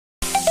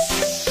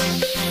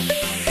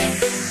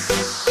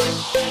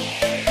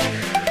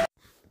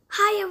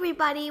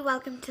everybody,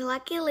 welcome to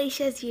Lucky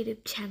Alicia's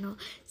YouTube channel.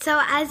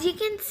 So as you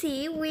can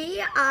see, we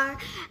are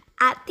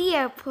at the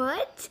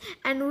airport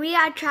and we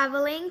are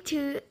traveling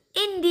to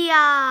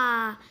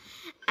India.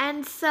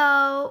 And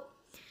so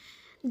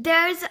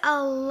there's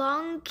a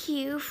long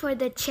queue for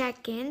the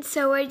check-in,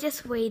 so we're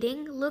just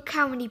waiting. Look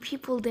how many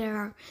people there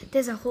are.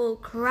 There's a whole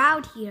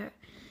crowd here.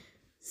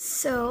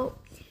 So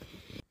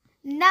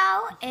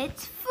now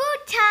it's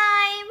food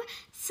time.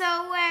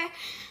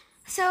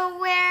 So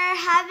we're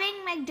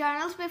having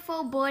McDonald's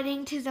before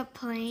boarding to the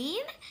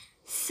plane.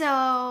 So,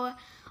 oh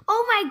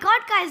my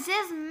God, guys,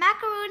 there's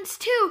macaroons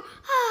too.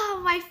 Oh,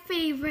 my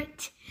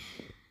favorite.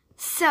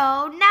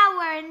 So now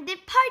we're in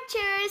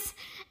departures.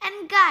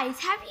 And guys,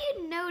 have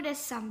you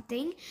noticed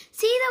something?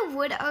 See the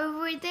wood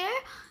over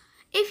there?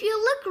 If you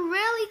look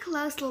really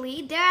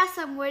closely, there are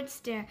some words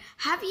there.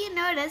 Have you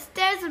noticed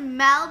there's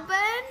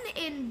Melbourne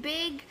in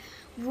big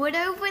wood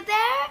over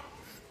there?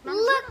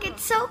 Look,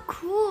 it's so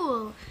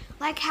cool.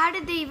 Like, how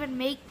did they even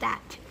make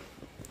that?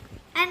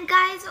 And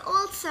guys,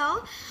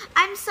 also,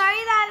 I'm sorry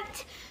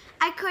that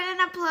I couldn't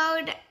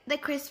upload the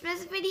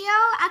Christmas video.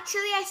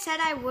 Actually, I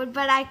said I would,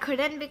 but I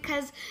couldn't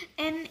because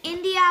in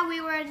India, we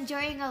were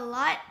enjoying a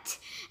lot.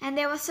 And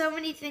there were so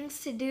many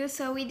things to do,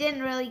 so we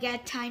didn't really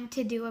get time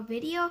to do a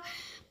video.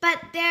 But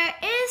there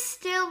is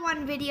still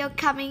one video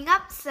coming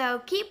up,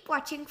 so keep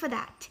watching for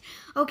that.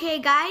 Okay,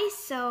 guys,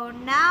 so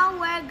now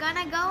we're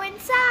gonna go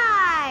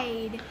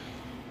inside.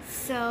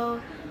 So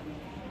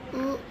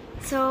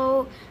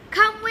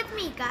come with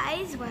me,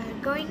 guys. We're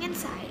going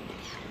inside.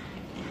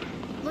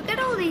 Look at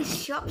all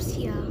these shops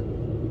here.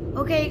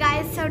 Okay,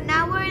 guys, so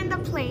now we're in the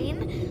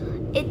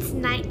plane. It's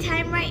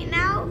nighttime right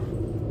now.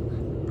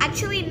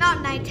 Actually,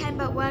 not nighttime,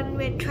 but when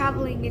we're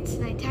traveling, it's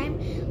nighttime.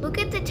 Look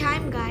at the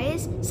time,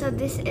 guys. So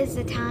this is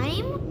the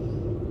time.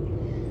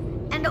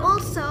 And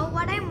also,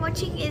 what I'm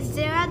watching is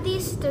there are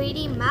these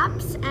 3D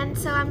maps. And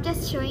so I'm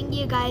just showing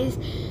you guys.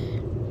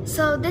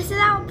 So this is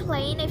our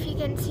plane, if you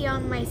can see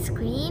on my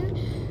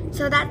screen.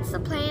 So that's the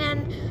plane,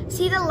 and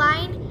see the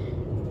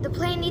line? The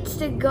plane needs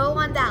to go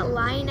on that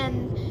line,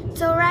 and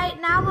so right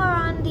now we're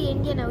on the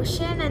Indian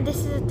Ocean, and this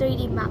is a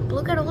 3D map.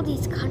 Look at all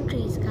these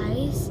countries,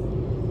 guys.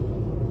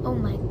 Oh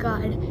my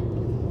God.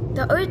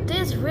 The Earth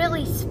is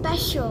really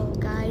special,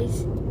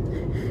 guys.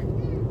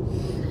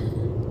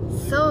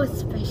 So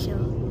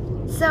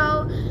special.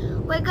 So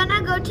we're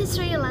gonna go to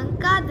Sri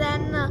Lanka,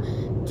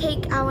 then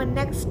take our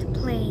next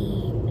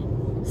plane.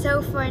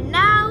 So for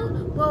now,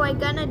 what we're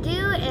gonna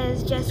do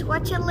is just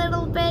watch a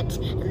little bit,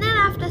 and then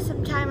after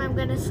some time, I'm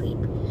gonna sleep.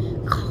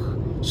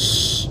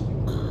 Shh.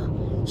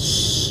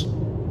 Shh.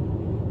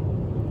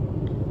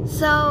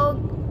 So,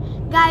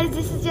 guys,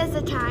 this is just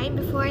the time.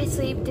 Before I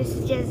sleep, this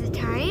is just the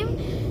time.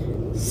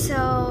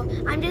 So,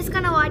 I'm just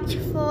gonna watch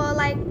for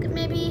like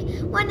maybe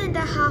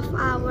 1.5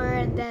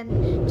 hours and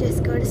then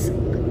just go to sleep.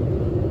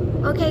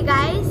 Okay,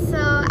 guys,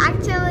 so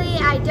actually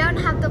I don't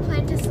have the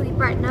plan to sleep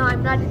right now.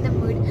 I'm not in the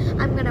mood.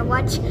 I'm gonna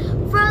watch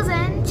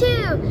Frozen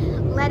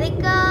 2. Let it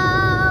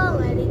go,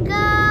 let it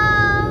go.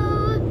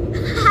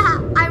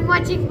 I'm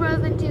watching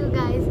Frozen 2,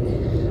 guys.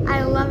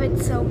 I love it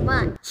so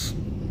much.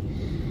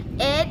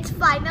 It's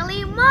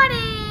finally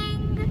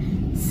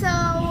morning.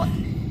 So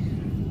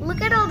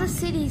look at all the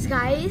cities,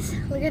 guys.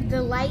 Look at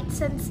the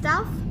lights and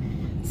stuff.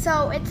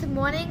 So it's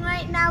morning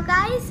right now,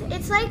 guys.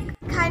 It's like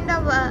kind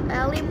of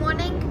early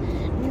morning.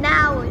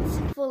 Now it's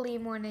fully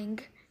morning.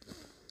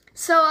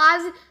 So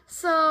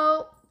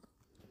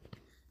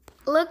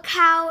look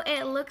how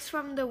it looks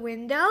from the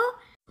window.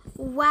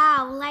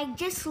 Wow, like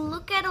just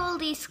look at all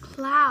these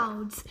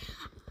clouds.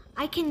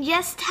 I can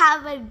just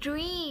have a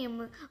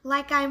dream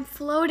like I'm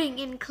floating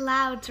in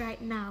clouds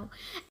right now.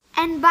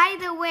 And by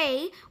the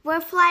way,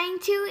 we're flying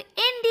to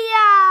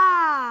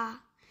India.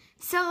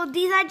 So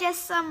these are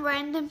just some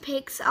random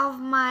pics of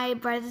my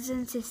brothers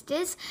and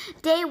sisters.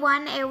 Day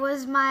one, it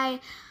was my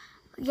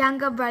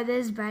younger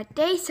brother's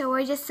birthday, so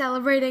we're just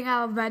celebrating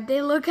our birthday.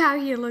 Look how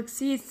he looks.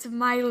 He's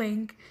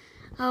smiling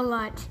a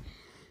lot.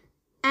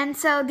 And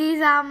so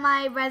these are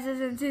my brothers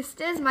and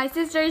sisters. My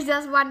sister is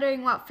just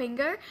wondering what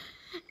finger.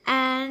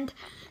 And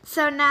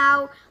so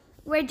now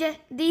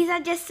these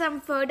are just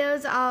some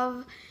photos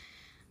of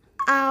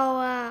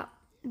our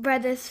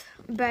brother's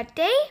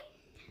birthday.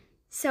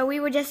 So we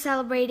were just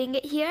celebrating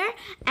it here.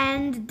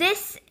 And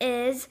this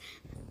is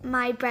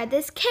my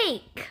brother's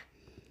cake.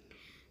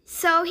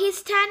 So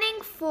he's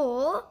turning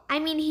 4. I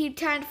mean, he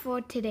turned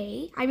 4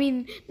 today. I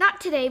mean, not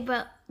today,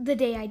 but the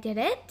day I did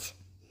it.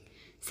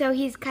 So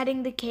he's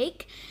cutting the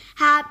cake.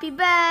 Happy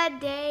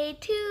birthday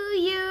to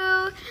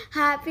you.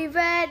 Happy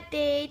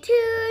birthday to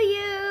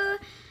you.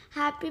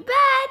 Happy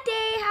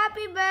birthday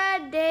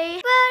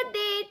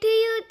to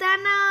you,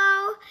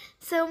 Tano.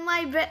 So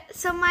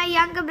my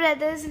younger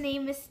brother's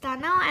name is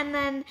Tano, and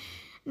then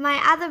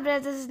my other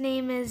brother's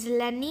name is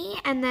Lenny,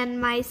 and then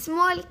my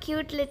small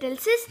cute little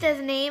sister's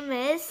name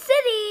is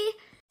City.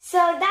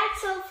 So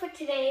that's all for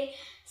today.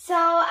 So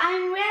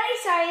I'm really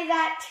sorry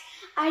that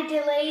I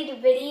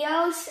delayed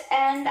videos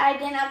and I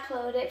didn't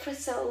upload it for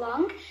so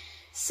long.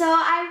 So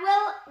I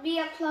will be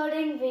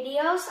uploading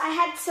videos. I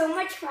had so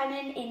much fun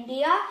in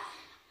India,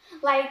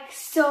 like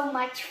so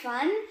much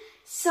fun.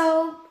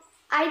 So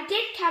I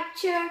did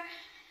capture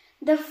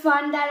the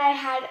fun that I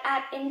had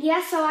at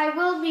India. So I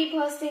will be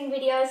posting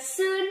videos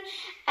soon,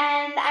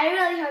 and I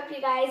really hope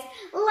you guys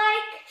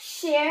like,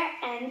 share,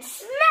 and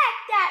smack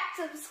that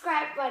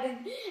subscribe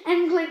button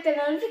and click the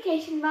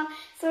notification bell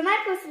so when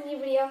I post a new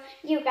video,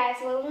 you guys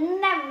will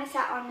never miss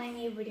out on my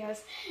new videos.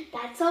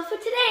 That's all for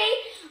today.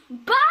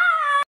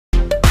 Bye!